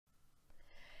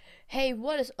Hey,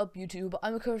 what is up, YouTube?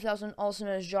 I'm Code1000, also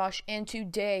known as Josh, and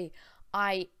today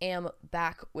I am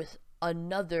back with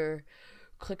another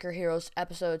Clicker Heroes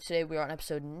episode. Today we are on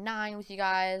episode 9 with you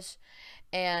guys,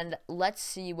 and let's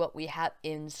see what we have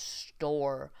in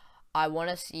store. I want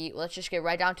to see, let's just get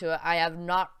right down to it. I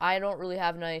don't really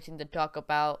have anything to talk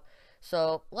about,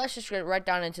 so let's just get right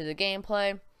down into the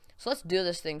gameplay. So let's do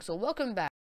this thing. So welcome back.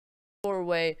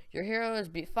 Way, your hero has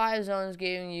beat 5 zones,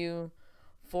 giving you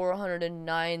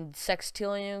 409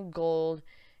 sextillion gold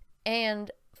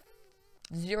and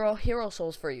 0 hero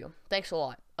souls for you. Thanks a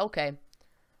lot. Okay.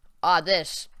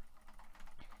 This.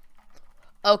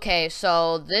 Okay,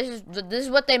 so this is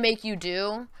what they make you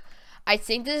do. I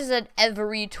think this is an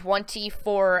every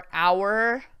 24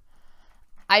 hour.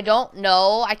 I don't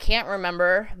know. I can't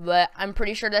remember, but I'm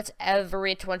pretty sure that's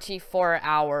every 24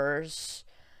 hours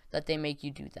that they make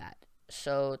you do that.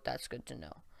 So that's good to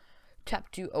know.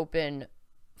 Tap to open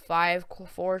 5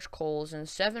 forged coals and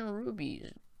 7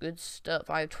 rubies. Good stuff.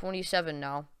 I have 27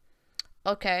 now.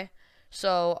 Okay.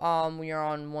 So, we are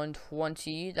on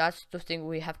 120. That's the thing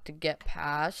we have to get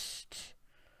past.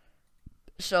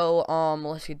 So,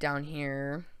 let's get down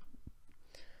here.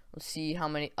 Let's see how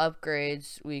many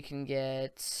upgrades we can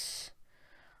get.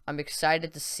 I'm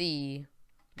excited to see.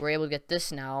 We're able to get this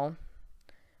now.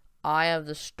 Eye of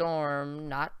the Storm.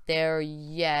 Not there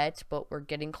yet, but we're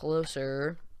getting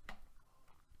closer.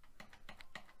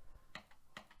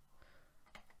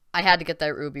 I had to get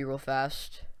that ruby real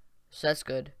fast, so that's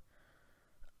good.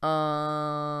 Yeah,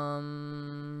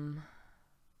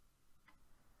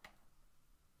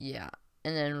 and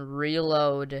then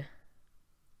reload.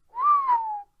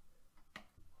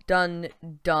 Done,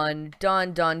 done,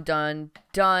 done, done, done,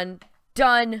 done,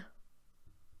 done.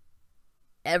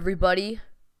 Everybody,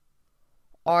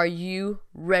 are you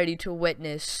ready to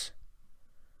witness?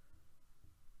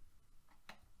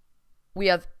 We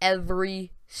have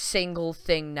every single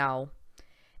thing now.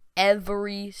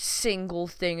 Every single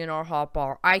thing in our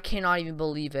hotbar. I cannot even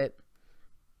believe it.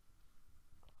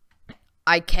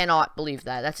 I cannot believe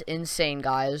that. That's insane,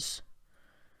 guys.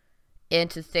 And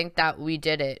to think that we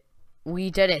did it. We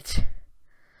did it.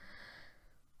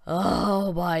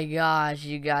 Oh my gosh,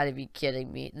 you gotta be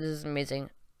kidding me. This is amazing.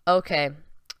 Okay,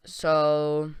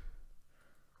 so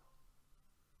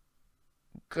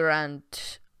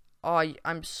Grant. Oh,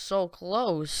 I'm so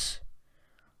close.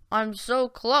 I'm so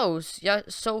close,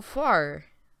 yet so far.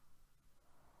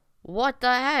 What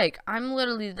the heck? I'm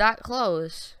literally that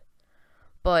close.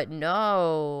 But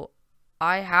no,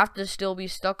 I have to still be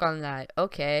stuck on that.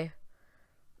 Okay.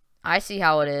 I see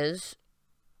how it is.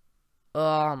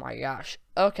 Oh my gosh.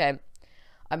 Okay.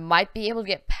 I might be able to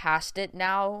get past it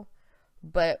now,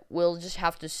 but we'll just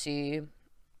have to see.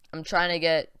 I'm trying to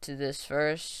get to this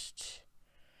first.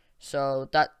 So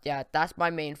that's my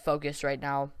main focus right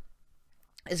now,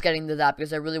 is getting to that,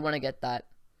 because I really want to get that.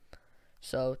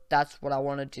 So that's what I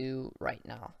want to do right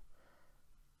now.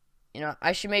 You know,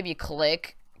 I should maybe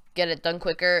get it done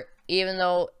quicker, even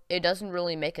though it doesn't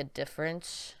really make a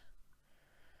difference.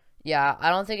 Yeah,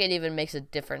 I don't think it even makes a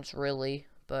difference really,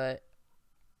 but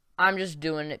I'm just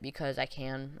doing it because I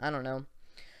can. I don't know.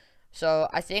 So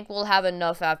I think we'll have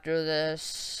enough after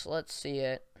this. Let's see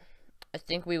it. I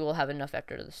think we will have enough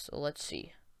after this, so let's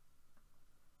see.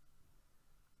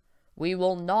 We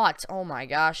will not. Oh my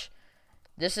gosh.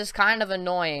 This is kind of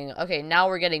annoying. Okay, now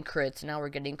we're getting crits. Now we're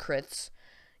getting crits.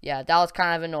 Yeah, that was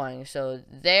kind of annoying. So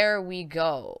there we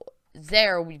go.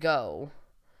 There we go.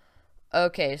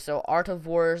 Okay, so Art of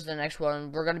War is the next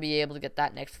one. We're going to be able to get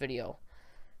that next video.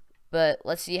 But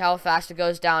let's see how fast it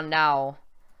goes down now.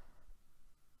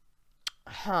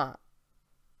 Huh.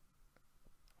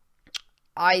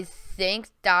 I think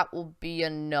that will be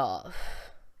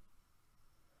enough.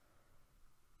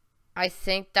 I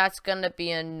think that's gonna be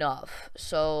enough.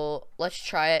 So let's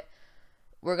try it.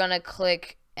 We're gonna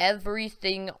click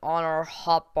everything on our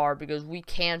hotbar because we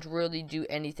can't really do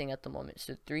anything at the moment.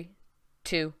 So 3,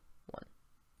 2, 1.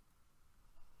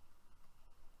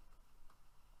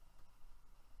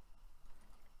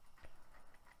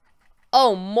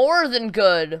 Oh, more than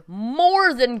good.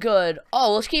 More than good.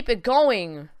 Oh, let's keep it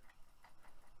going.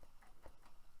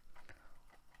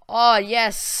 Oh,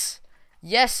 yes.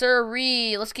 Yes,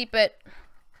 sirree. Let's keep it.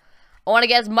 I want to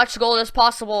get as much gold as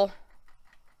possible.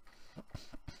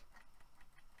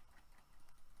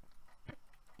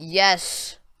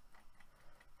 Yes.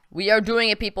 We are doing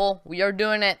it, people. We are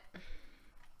doing it.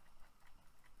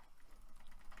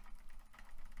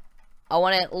 I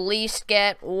want to at least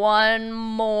get one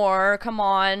more. Come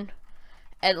on.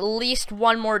 At least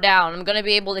one more down. I'm going to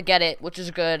be able to get it, which is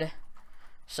good.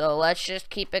 So let's just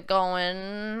keep it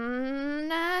going.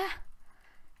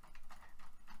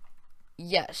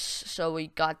 Yes, so we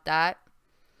got that.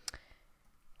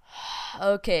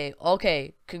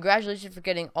 Okay. Congratulations for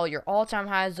getting all your all-time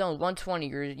highs zone 120.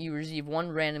 You receive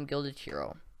one random gilded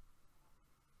hero.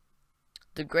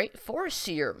 The Great Forest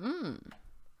Seer.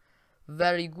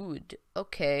 Very good.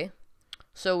 Okay.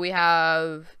 So we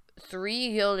have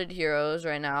 3 gilded heroes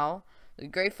right now. The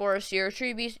Great Forest Seer,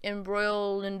 Tree Beast, and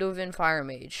Royal Lindovan Fire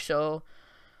Mage. So,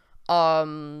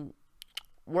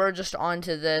 we're just on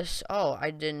to this. Oh,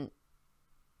 I didn't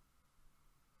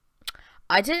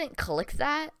click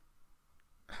that?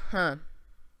 Huh.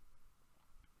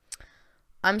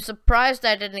 I'm surprised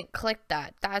I didn't click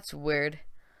that. That's weird.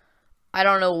 I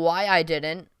don't know why I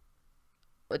didn't.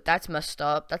 But that's messed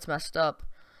up.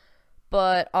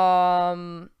 But,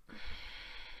 I'm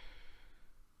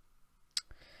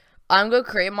gonna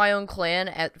create my own clan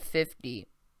at 50.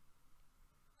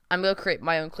 I'm gonna create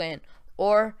my own clan.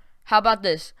 Or, how about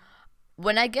this?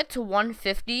 When I get to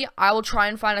 150, I will try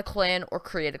and find a clan or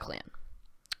create a clan.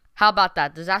 How about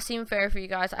that? Does that seem fair for you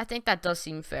guys? I think that does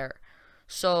seem fair.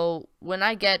 So, when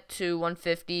I get to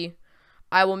 150,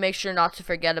 I will make sure not to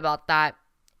forget about that.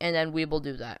 And then we will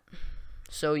do that.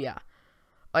 So, yeah.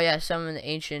 Oh, yeah, summon the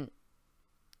ancient.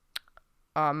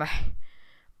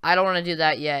 I don't want to do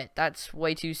that yet. That's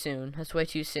way too soon.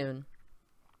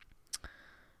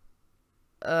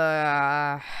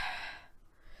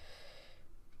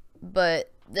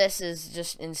 But this is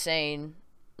just insane.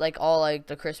 Like, all, like,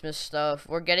 the Christmas stuff.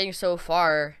 We're getting so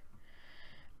far.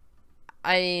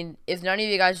 I mean, if none of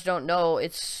you guys don't know,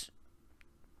 it's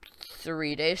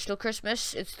 3 days till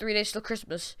Christmas.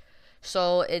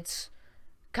 So, it's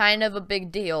kind of a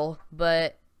big deal.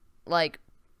 But, like,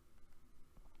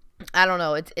 I don't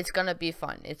know. It's gonna be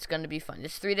fun. It's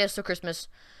 3 days till Christmas.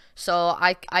 So,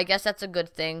 I guess that's a good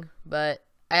thing. But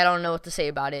I don't know what to say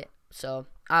about it. So,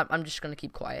 I'm just gonna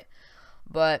keep quiet.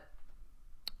 But,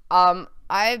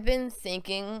 I've been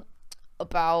thinking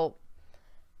about,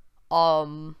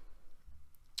 I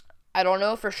don't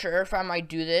know for sure if I might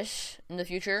do this in the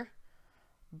future,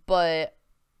 but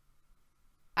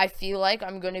I feel like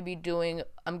I'm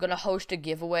gonna host a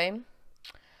giveaway.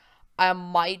 I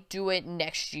might do it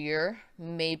next year,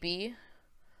 maybe.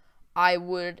 I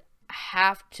would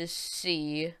have to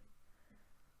see,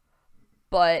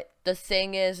 but the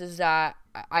thing is that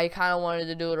I kind of wanted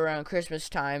to do it around Christmas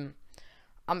time.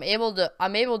 I'm able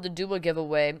to do a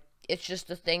giveaway. It's just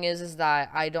the thing is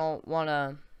that I don't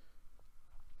know.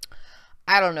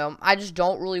 I just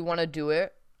don't really want to do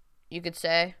it. You could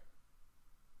say.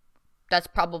 That's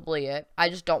probably it. I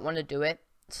just don't want to do it.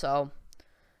 So,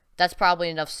 that's probably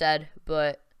enough said,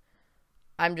 but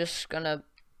I'm just gonna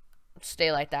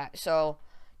stay like that. So,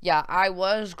 yeah, I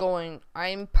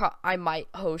might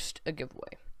host a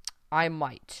giveaway. I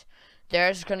might.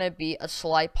 There's gonna be a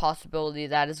slight possibility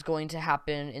that is going to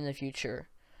happen in the future.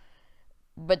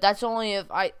 But that's only if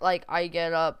I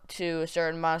get up to a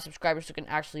certain amount of subscribers who can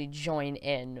actually join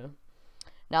in.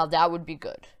 Now that would be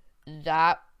good.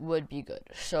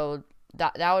 So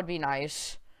that would be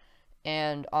nice.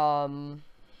 And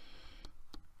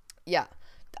yeah.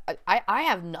 I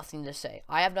have nothing to say.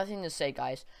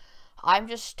 Guys. I'm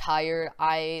just tired.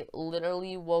 I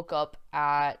literally woke up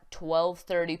at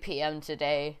 12:30 p.m.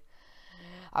 today.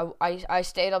 I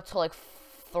stayed up till like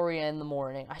 3 in the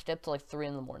morning.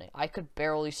 I could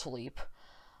barely sleep.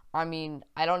 I mean,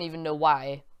 I don't even know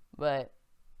why, but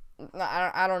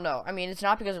I don't know. I mean, it's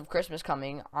not because of Christmas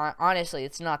coming. Honestly,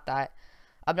 it's not that.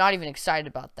 I'm not even excited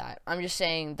about that. I'm just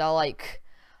saying that, like,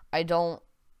 I don't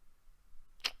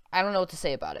know what to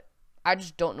say about it. I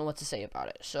just don't know what to say about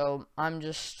it. So, I'm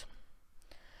just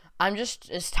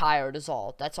as tired as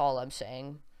all. That's all I'm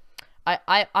saying.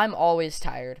 I'm always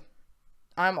tired.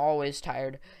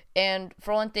 And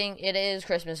for one thing, it is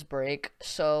Christmas break,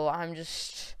 so I'm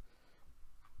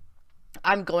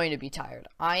going to be tired.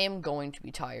 I am going to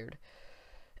be tired.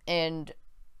 And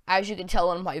as you can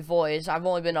tell in my voice, I've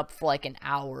only been up for like an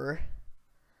hour.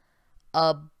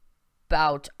 I'm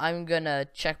gonna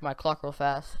check my clock real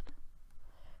fast.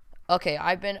 Okay,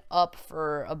 I've been up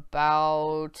for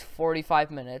about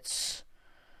 45 minutes.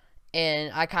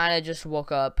 And I kind of just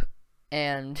woke up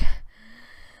and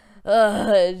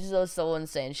it's so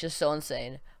insane. It's just so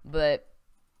insane. But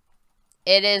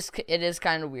it is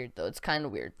kind of weird though.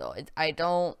 I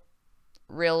don't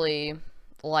really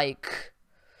like.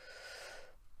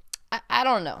 I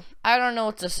don't know. I don't know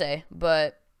what to say.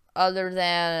 But other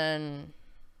than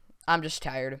I'm just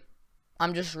tired.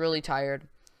 I'm just really tired.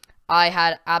 I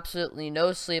had absolutely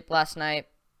no sleep last night.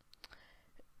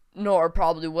 Nor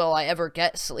probably will I ever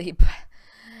get sleep.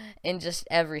 And just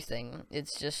everything.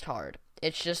 It's just hard.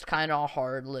 It's just kind of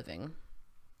hard living.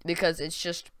 Because it's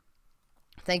just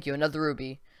Thank you, another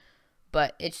ruby.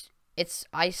 But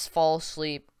I fall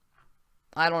asleep.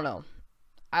 I don't know.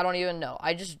 I don't even know.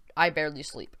 I barely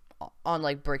sleep on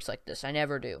like breaks like this. I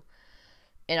never do.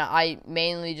 And I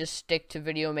mainly just stick to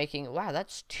video making. Wow,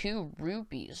 that's 2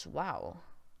 rubies. Wow.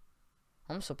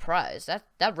 I'm surprised.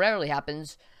 That rarely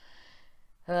happens.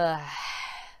 But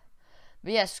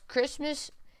yes,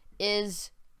 Christmas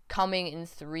is coming in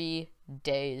 3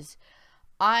 days.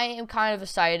 I am kind of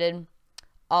excited.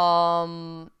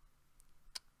 I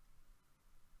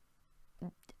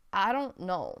don't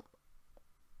know.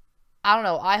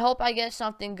 I hope I get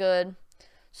something good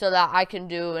so that I can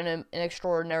do an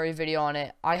extraordinary video on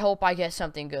it. I hope I get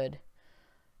something good.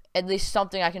 At least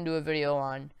something I can do a video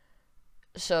on.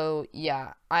 So,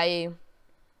 yeah, I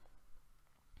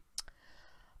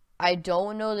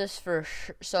don't know this for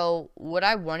sure. So, what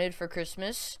I wanted for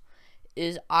Christmas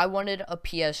is I wanted a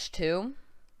PS2.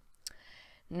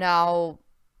 Now,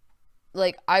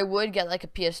 like, I would get, like, a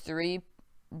PS3,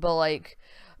 but, like,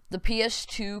 the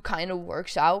PS2 kind of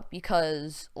works out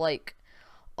because, like,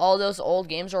 all those old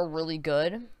games are really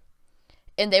good,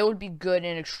 and they would be good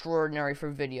and extraordinary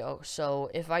for video. So,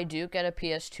 if I do get a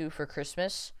PS2 for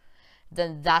Christmas,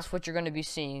 then that's what you're going to be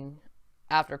seeing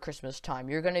after Christmas time.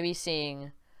 You're going to be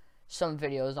seeing some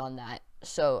videos on that.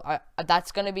 So,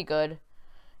 that's going to be good,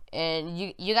 and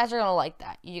you guys are going to like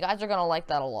that. You guys are going to like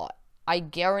that a lot. I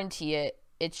guarantee it.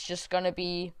 It's just going to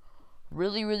be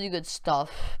really, really good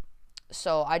stuff.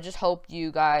 So, I just hope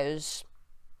you guys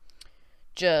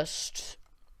just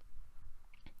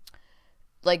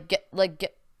get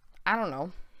I don't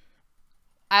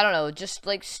know, just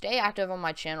like stay active on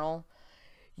my channel.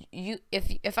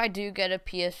 If I do get a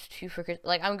PS2 for Christmas,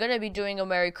 like, I'm gonna be doing a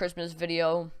Merry Christmas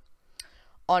video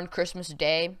on Christmas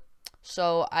Day,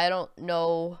 so I don't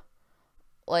know,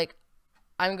 like,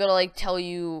 I'm gonna like tell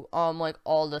you like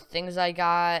all the things I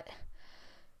got,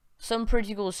 some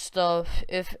pretty cool stuff.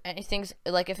 If anything's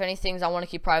I want to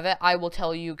keep private, I will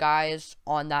tell you guys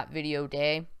on that video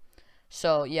day.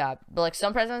 So, yeah, but, like,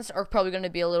 some presents are probably going to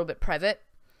be a little bit private,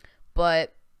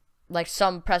 but, like,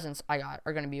 some presents I got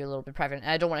are going to be a little bit private,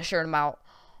 and I don't want to share them out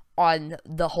on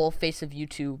the whole face of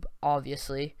YouTube,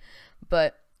 obviously.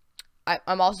 But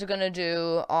I'm also going to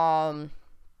do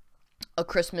a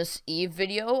Christmas Eve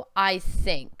video. I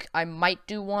think I might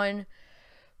do one,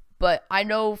 but I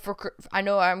know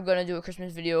I'm going to do a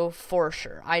Christmas video for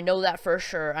sure. I know that for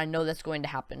sure. I know that's going to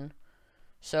happen.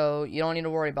 So you don't need to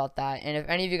worry about that. And if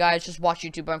any of you guys just watch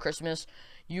YouTube on Christmas,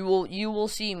 you will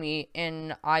see me,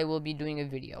 and I will be doing a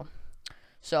video.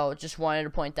 So just wanted to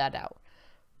point that out.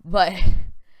 But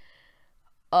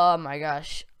oh my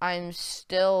gosh, I'm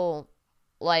still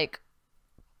like,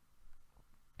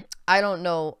 I don't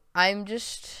know. I'm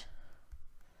just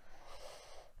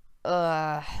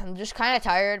kind of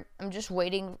tired. I'm just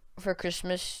waiting for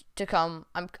Christmas to come.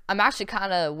 I'm actually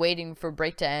kind of waiting for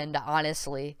break to end,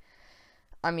 honestly.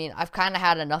 I mean, I've kind of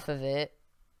had enough of it.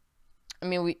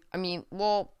 Well,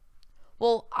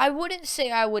 I wouldn't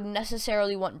say I would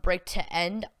necessarily want break to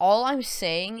end. All I'm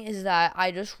saying is that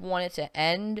I just want it to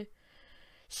end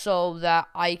so that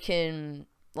I can,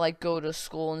 like, go to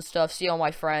school and stuff, see all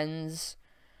my friends.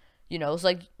 You know, it's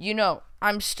like,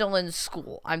 I'm still in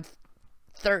school. I'm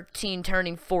 13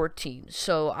 turning 14.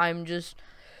 So I'm just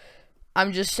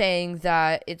saying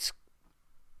that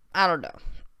I don't know.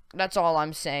 That's all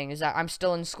I'm saying, is that I'm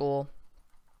still in school,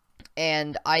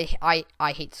 and I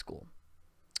hate school,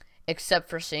 except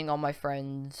for seeing all my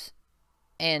friends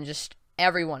and just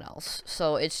everyone else.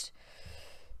 So it's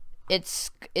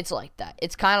like that.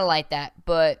 It's kind of like that,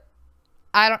 but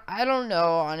I don't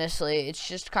know, honestly. It's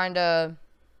just kind of,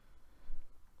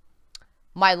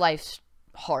 my life's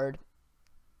hard.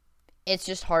 It's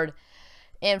just hard.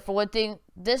 And for one thing,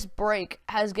 this break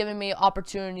has given me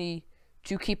opportunity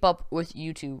to keep up with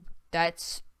YouTube.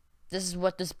 This is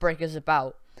what this break is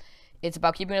about. It's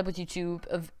about keeping up with YouTube,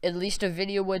 of at least a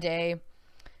video a day,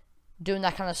 doing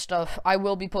that kind of stuff. I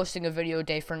will be posting a video a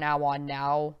day from now on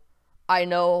now. I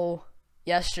know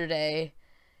yesterday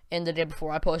and the day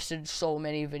before I posted so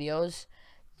many videos.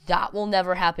 That will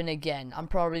never happen again. I'm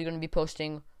probably going to be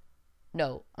posting,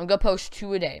 no, I'm going to post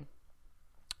 2 a day.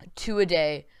 2 a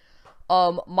day.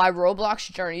 My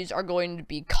Roblox journeys are going to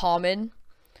be common.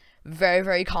 Very,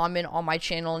 very common on my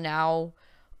channel now.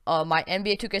 My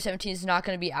NBA 2K17 is not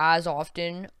going to be as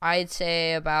often. I'd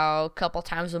say about a couple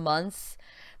times a month,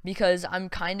 because I'm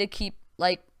kind of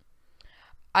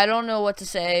I don't know what to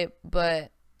say,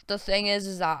 but the thing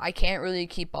is that I can't really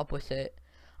keep up with it.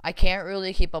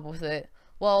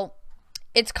 Well,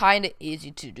 it's kind of easy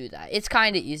to do that. It's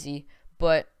kind of easy,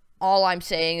 but all I'm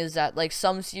saying is that, like,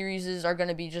 some series are going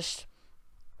to be just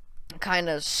kind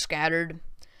of scattered.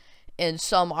 and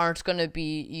some aren't going to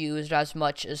be used as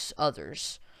much as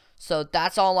others. So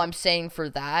that's all I'm saying for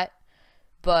that.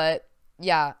 But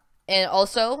yeah, and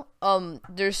also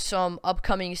there's some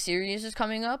upcoming series is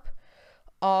coming up.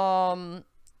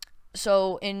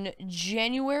 So in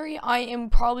January I am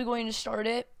probably going to start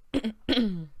it.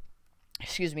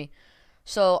 Excuse me.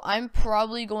 So I'm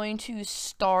probably going to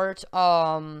start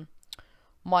my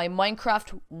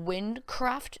Minecraft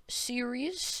Windcraft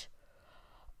series.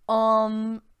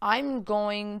 I'm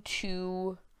going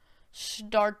to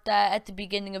start that at the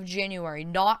beginning of January,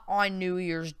 not on New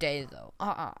Year's Day though.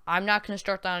 I'm not going to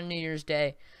start that on New Year's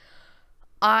Day.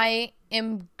 I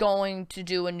am going to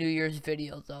do a New Year's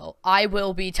video though. I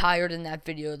will be tired in that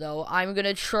video though. I'm going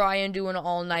to try and do an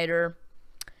all-nighter.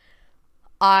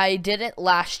 I did it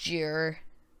last year,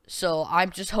 so I'm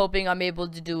just hoping I'm able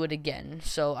to do it again.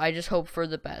 So I just hope for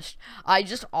the best. I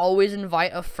just always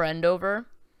invite a friend over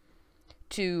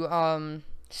to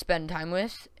spend time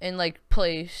with and like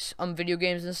play some video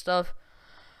games and stuff.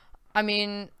 I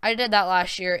mean, I did that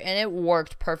last year and it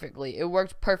worked perfectly. It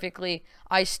worked perfectly.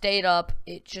 I stayed up.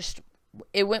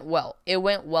 It went well. It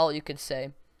went well, you could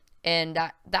say. And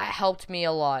that helped me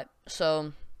a lot.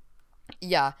 So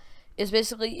yeah, it's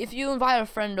basically if you invite a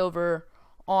friend over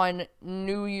on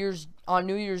New Year's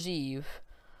Eve,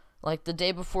 like the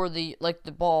day before the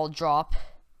ball drop,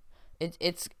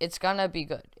 it's gonna be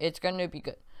good. It's gonna be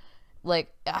good.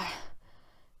 Like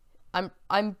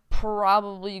I'm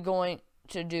probably going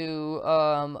to do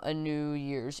a New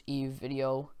Year's Eve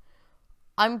video.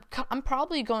 I'm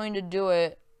probably going to do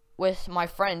it with my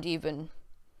friend even.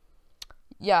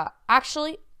 Yeah,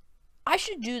 actually, I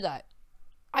should do that.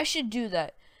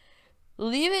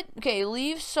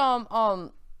 Leave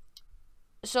some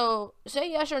so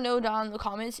say yes or no down in the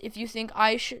comments if you think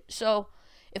I should. So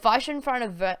if I should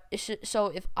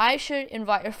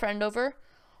invite a friend over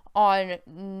on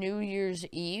New Year's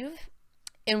Eve,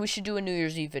 and we should do a New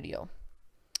Year's Eve video.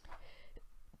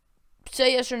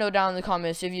 Say yes or no down in the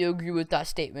comments if you agree with that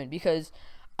statement, because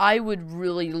I would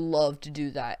really love to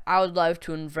do that. I would love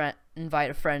to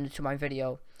invite a friend to my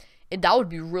video, and that would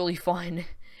be really fun.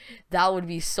 That would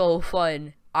be so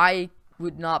fun. I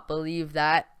would not believe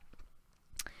that.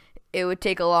 It would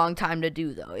take a long time to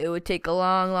do, though. It would take a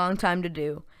long time to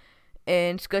do,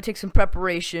 and it's gonna take some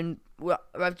preparation. We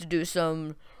have to do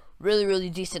some really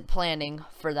decent planning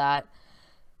for that,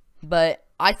 but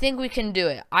I think we can do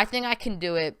it. I think I can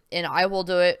do it, and I will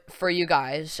do it for you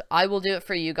guys. I will do it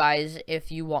for you guys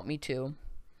if you want me to.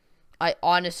 I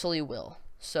honestly will.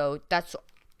 So that's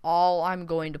all I'm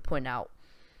going to point out.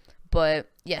 But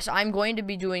yes, I'm going to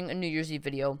be doing a New Year's Eve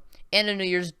video and a New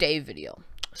Year's Day video.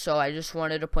 So I just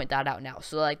wanted to point that out now.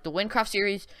 So like the Windcraft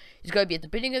series is going to be at the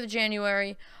beginning of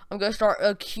January. I'm going to start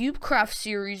a CubeCraft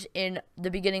series in the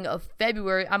beginning of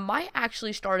February. I might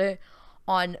actually start it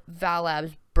on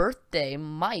Valab's birthday.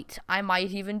 I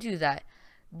might even do that.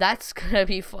 That's going to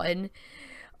be fun.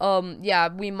 Yeah,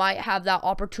 we might have that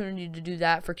opportunity to do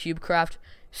that for CubeCraft,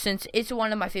 since it's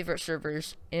one of my favorite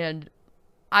servers, and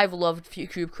I've loved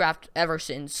CubeCraft ever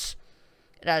since.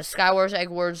 It has Skywars, Egg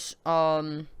Wars,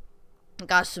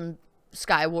 got some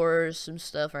Skywars, some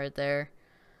stuff right there.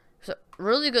 So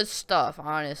really good stuff,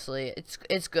 honestly.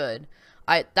 It's good.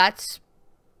 That's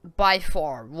by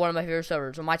far one of my favorite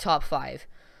servers, on my top 5.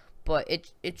 But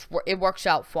it works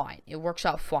out fine. It works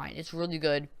out fine. It's really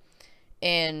good,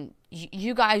 and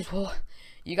you guys will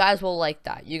like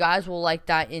that. You guys will like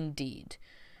that indeed.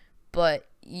 But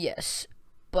yes,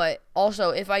 but also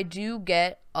if I do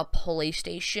get a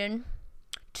PlayStation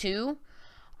 2,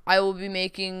 I will be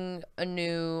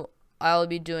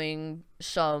doing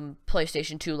some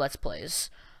PlayStation 2 Let's Plays.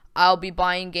 I'll be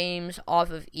buying games off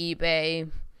of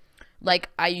eBay, like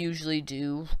I usually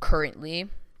do currently,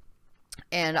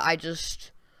 and I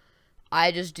just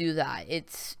do that.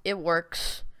 It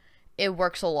works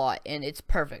a lot, and it's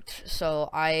perfect. So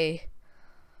I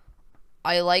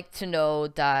like to know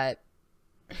that,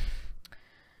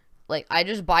 like, I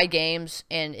just buy games,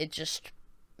 and it just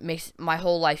makes my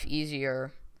whole life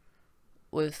easier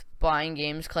with buying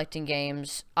games, collecting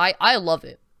games. I love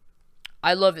it.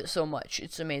 I love it so much.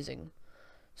 It's amazing.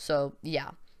 So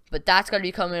yeah, but that's gonna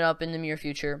be coming up in the near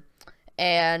future,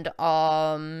 and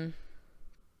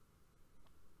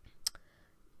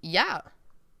yeah,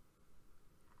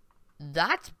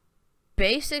 that's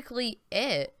basically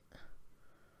it.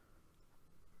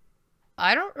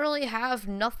 I don't really have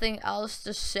nothing else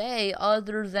to say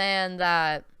other than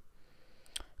that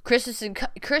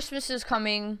Christmas is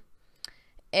coming,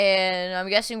 and I'm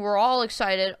guessing we're all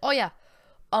excited. Oh yeah,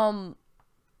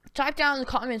 type down in the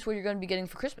comments what you're going to be getting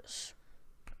for Christmas.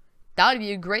 That would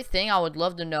be a great thing. I would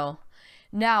love to know.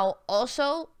 Now,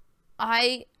 also,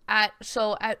 at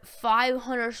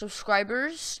 500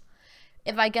 subscribers,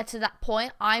 if I get to that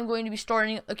point, I'm going to be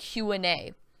starting a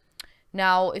Q&A.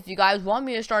 Now, if you guys want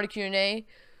me to start a Q&A,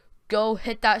 go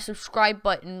hit that subscribe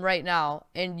button right now,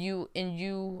 and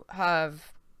you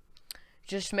have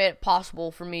just made it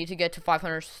possible for me to get to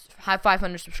 500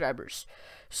 subscribers.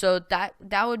 So that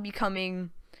would be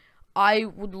coming. I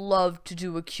would love to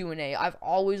do a Q&A. I've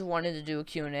always wanted to do a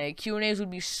Q&A. Q&As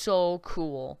would be so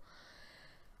cool.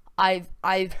 I've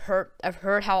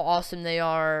heard how awesome they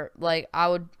are. Like,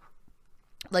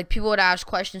 people would ask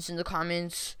questions in the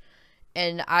comments,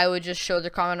 and I would just show the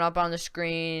comment up on the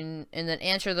screen and then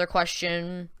answer their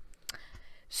question.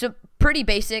 So pretty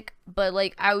basic, but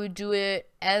like I would do it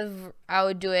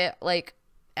like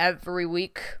every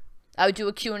week. I would do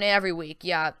a Q&A every week.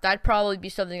 Yeah, that'd probably be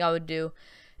something I would do.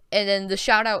 And then the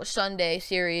Shout Out Sunday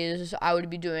series I would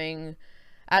be doing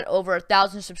at over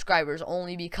 1,000 subscribers,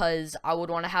 only because I would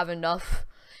want to have enough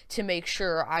to make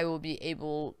sure I will be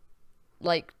able,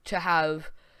 like, to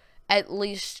have at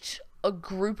least a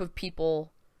group of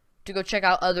people to go check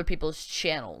out other people's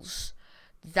channels.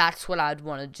 That's what I'd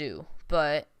want to do.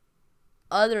 But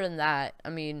other than that, I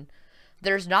mean,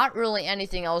 there's not really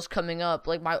anything else coming up.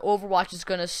 Like, my Overwatch is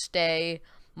gonna stay.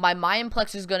 My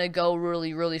Mineplex is gonna go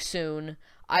really, really soon.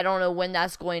 I don't know when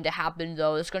that's going to happen,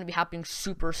 though. It's gonna be happening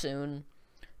super soon.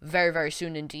 Very, very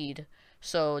soon indeed.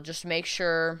 So just make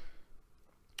sure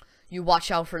you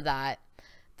watch out for that.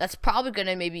 That's probably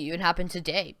gonna maybe even happen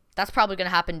today. That's probably gonna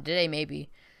happen today, maybe.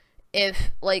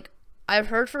 If, like, I've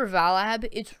heard for Valab,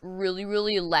 it's really,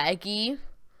 really laggy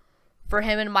for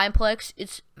him in Mineplex.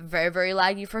 It's very, very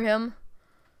laggy for him.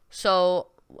 So,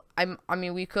 I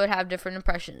mean, we could have different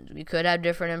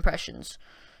impressions.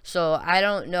 So, I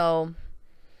don't know.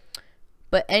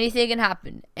 But anything can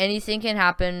happen. Anything can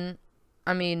happen.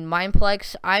 I mean,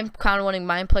 Mineplex, I'm kind of wanting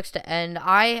Mineplex to end.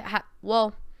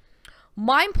 Well,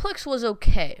 Mineplex was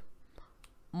okay.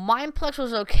 Mineplex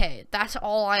was okay. That's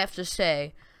all I have to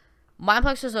say.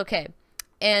 Mineplex was okay.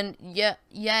 And yet,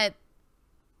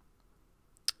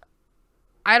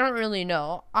 I don't really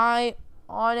know. I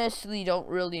honestly don't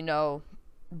really know.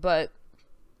 But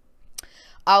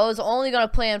I was only going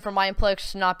to plan for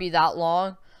Mineplex to not be that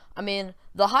long. I mean,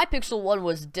 the Hypixel one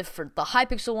was different. The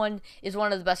Hypixel one is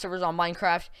one of the best servers on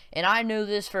Minecraft, and I know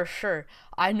this for sure.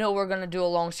 I know we're going to do a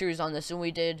long series on this, and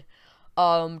we did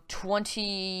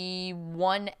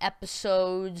 21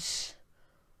 episodes.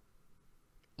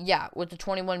 Yeah, with the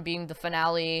 21 being the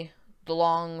finale, the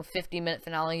long 50-minute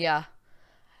finale. Yeah,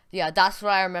 that's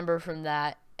what I remember from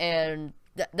that, and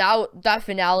that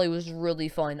finale was really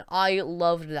fun. I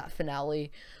loved that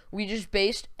finale. We just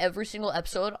based every single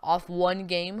episode off one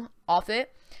game off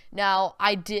it. Now,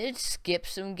 I did skip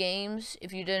some games.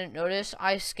 If you didn't notice,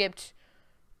 I skipped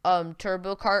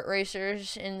Turbo Kart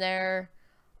Racers in there.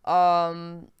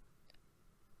 Yeah,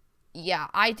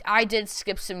 I did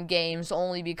skip some games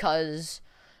only because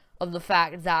of the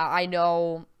fact that I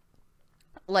know,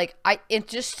 like, it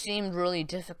just seemed really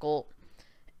difficult.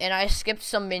 And I skipped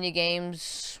some mini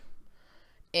games.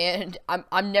 And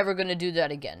I'm never gonna do that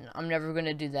again.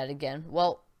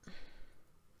 Well,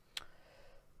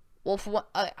 for what,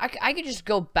 I could just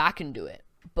go back and do it,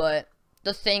 but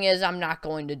the thing is, I'm not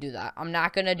going to do that. I'm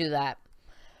not gonna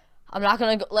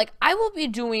go, like, I will be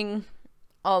doing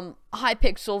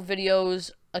Hypixel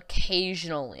videos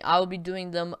occasionally. I will be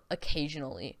doing them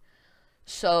occasionally,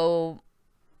 so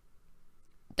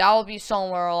that will be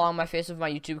somewhere along my face of my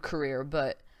YouTube career,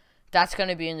 but that's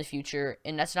gonna be in the future,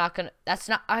 and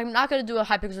I'm not gonna do a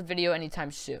Hypixel video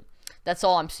anytime soon. That's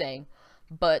all I'm saying.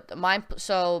 But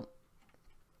so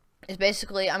it's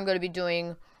basically I'm gonna be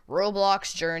doing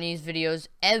Roblox Journeys videos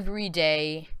every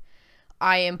day.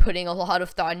 I am putting a lot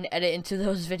of thought and edit into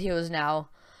those videos now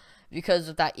because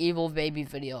of that evil baby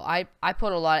video. I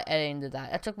put a lot of editing into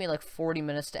that. That took me like 40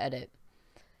 minutes to edit.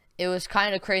 It was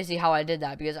kind of crazy how I did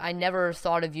that because I never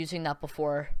thought of using that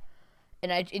before.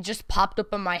 And it just popped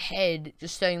up in my head,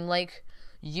 just saying, like,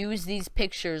 use these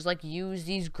pictures, like, use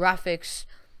these graphics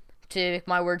to make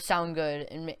my words sound good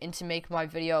and to make my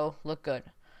video look good.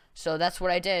 So that's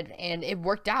what I did, and it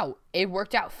worked out. It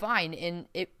worked out fine, and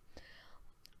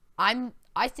I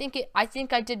think I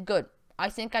did good. I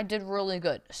think I did really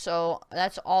good. So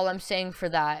that's all I'm saying for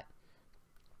that.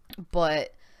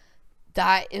 But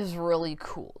that is really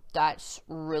cool. That's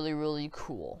really, really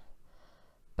cool.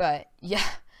 But yeah.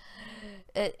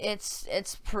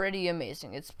 It's pretty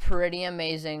amazing. It's pretty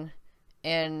amazing,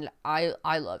 and I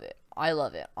love it. I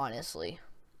love it, honestly.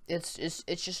 It's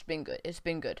just been good. It's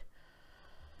been good.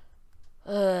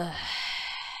 I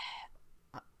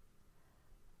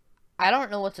don't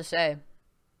know what to say.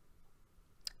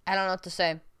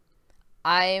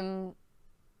 I'm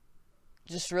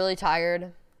just really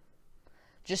tired.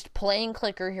 Just playing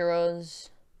Clicker Heroes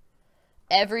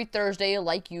every Thursday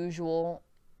like usual.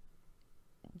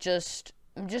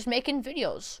 I'm just making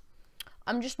videos.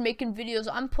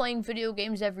 I'm playing video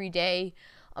games every day.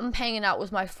 I'm hanging out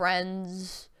with my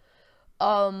friends.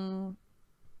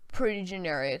 Pretty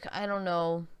generic. I don't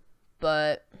know,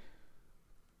 but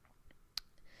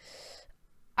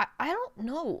I don't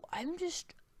know.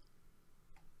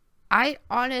 I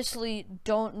honestly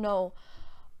don't know.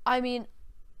 I mean,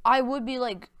 I would be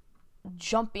like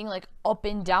jumping like up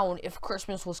and down if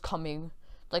Christmas was coming.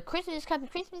 Like, Christmas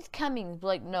is coming. But,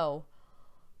 like, no.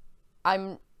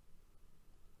 I'm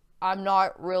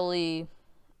not really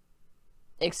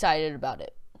excited about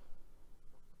it.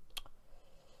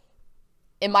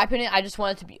 In my opinion, I just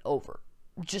want it to be over.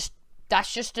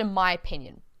 That's just in my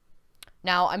opinion.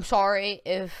 Now, I'm sorry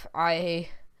if I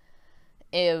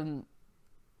am,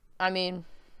 I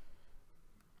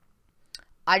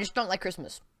just don't like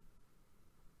Christmas.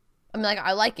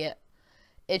 I like it.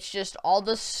 It's just all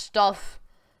the stuff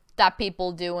that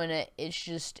people do in it. It's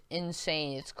just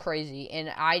insane. It's crazy.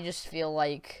 And I just feel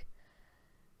like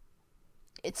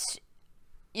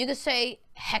you could say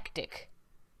hectic.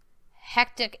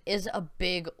 Hectic is a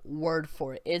big word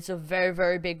for it. It's a very,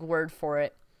 very big word for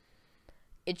it.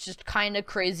 It's just kind of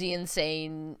crazy,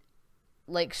 insane.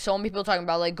 Like, so many people talking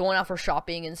about, like, going out for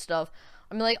shopping and stuff.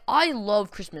 I love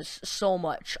Christmas so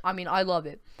much. I love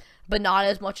it. But not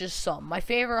as much as some. My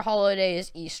favorite holiday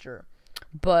is Easter.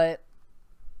 But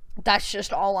that's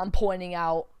just all I'm pointing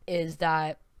out, is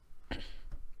that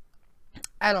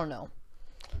I don't know.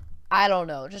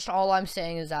 Just all I'm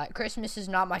saying is that Christmas is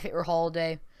not my favorite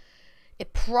holiday.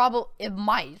 It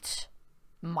might,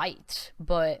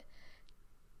 but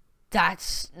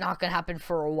that's not gonna happen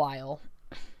for a while.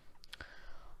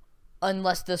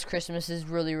 Unless this Christmas is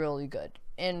really, really good.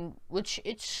 And which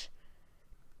it's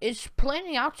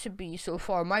planning out to be so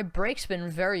far. My break's been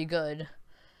very good.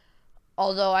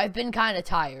 Although I've been kind of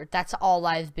tired. That's all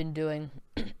I've been doing.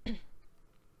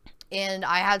 And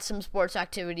I had some sports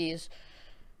activities.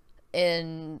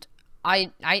 And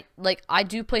I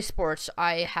do play sports.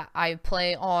 I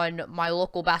play on my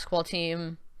local basketball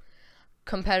team,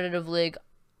 competitive league,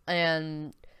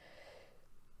 and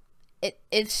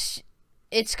it's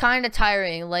kind of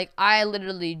tiring. Like, I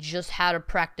literally just had a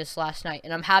practice last night,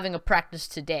 and I'm having a practice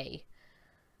today.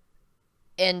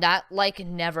 And that, like,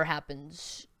 never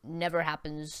happens.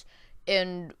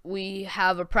 And we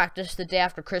have a practice the day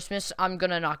after Christmas. I'm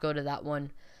gonna not go to that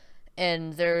one.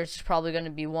 And there's probably gonna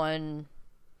be one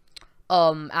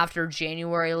after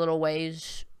January, a little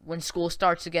ways, when school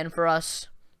starts again for us.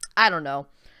 I don't know.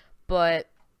 But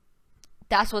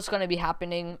that's what's gonna be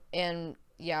happening. And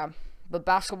yeah, but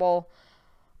basketball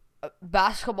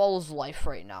is life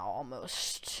right now,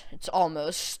 almost. It's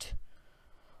almost.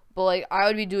 But, like, I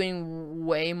would be doing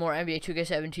way more NBA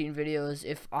 2K17 videos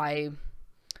if I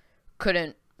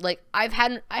couldn't, like,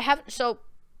 so,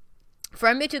 for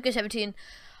NBA 2K17,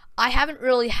 I haven't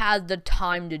really had the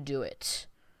time to do it.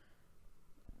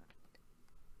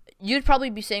 You'd probably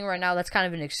be saying right now that's kind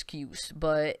of an excuse,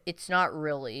 but it's not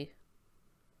really.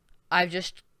 I've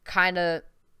just kind of,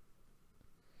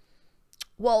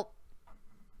 well,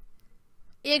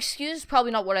 excuse is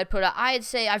probably not what I'd put out. I'd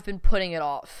say I've been putting it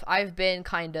off. I've been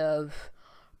kind of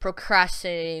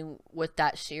procrastinating with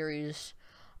that series.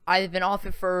 I've been off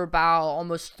it for about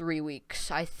almost 3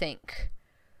 weeks, I think.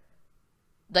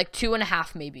 Like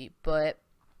 2.5 maybe, but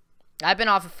I've been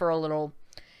off it for a little.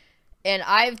 And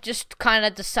I've just kind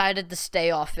of decided to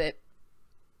stay off it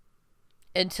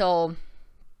until,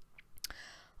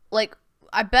 like,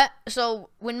 I bet,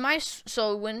 so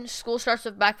when school starts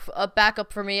to back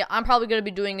up for me, I'm probably gonna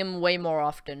be doing them way more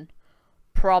often,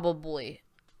 probably.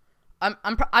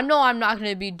 I know I'm not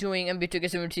gonna be doing NBA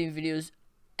 2K17 videos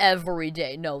every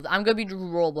day. No, I'm gonna be doing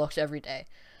Roblox every day,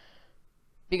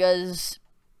 because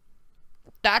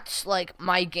that's like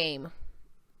my game.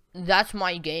 That's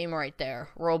my game right there,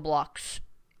 Roblox.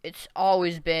 It's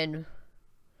always been,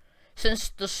 since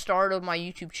the start of my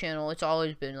YouTube channel, it's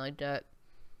always been like that.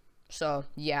 So,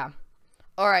 yeah.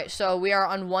 Alright, so we are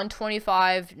on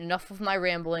 125. Enough of my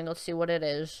rambling. Let's see what it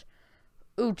is.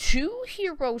 Ooh, 2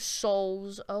 hero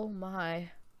souls. Oh,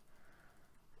 my.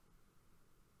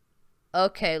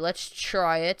 Okay, let's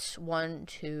try it. 1,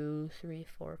 2, 3,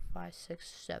 4, 5, 6,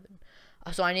 7.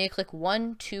 So I need to click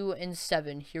 1, 2, and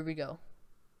 7. Here we go.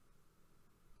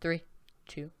 3,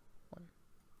 2, 1.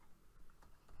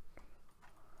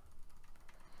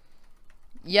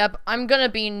 Yep, I'm gonna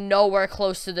be nowhere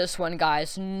close to this one,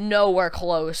 guys. Nowhere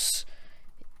close.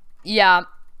 Yeah.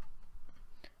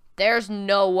 There's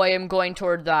no way I'm going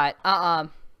toward that.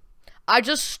 I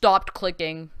just stopped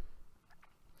clicking.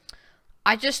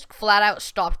 I just flat out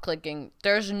stopped clicking.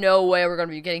 There's no way we're going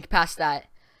to be getting past that.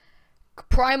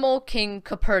 Primal King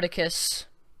Copernicus.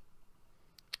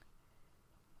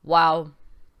 Wow.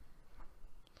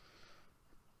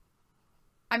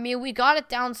 I mean, we got it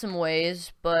down some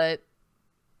ways, but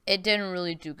it didn't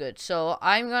really do good. So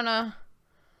I'm gonna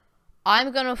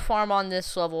farm on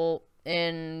this level,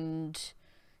 and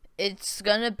it's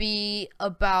gonna be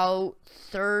about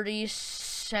 30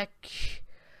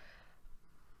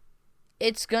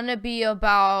 It's gonna be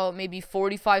about maybe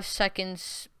 45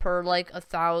 seconds per like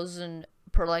 1,000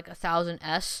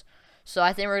 S. So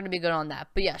I think we're gonna be good on that.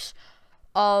 But yes,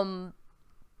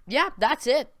 yeah, that's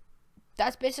it.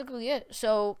 That's basically it.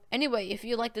 So anyway, if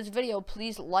you like this video,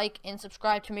 please like and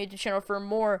subscribe to my YouTube channel for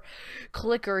more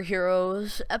Clicker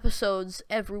Heroes episodes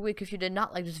every week. If you did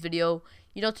not like this video,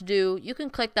 you know what to do. You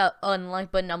can click that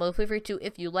unlike button down below. Feel free to,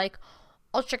 if you like.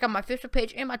 Also check out my Facebook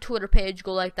page and my Twitter page.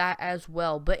 Go like that as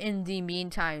well. But in the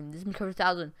meantime, this has been Cover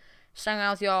 1000. Signing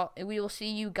out with y'all, and we will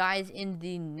see you guys in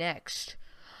the next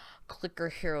Clicker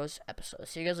Heroes episode.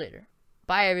 See you guys later.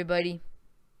 Bye, everybody.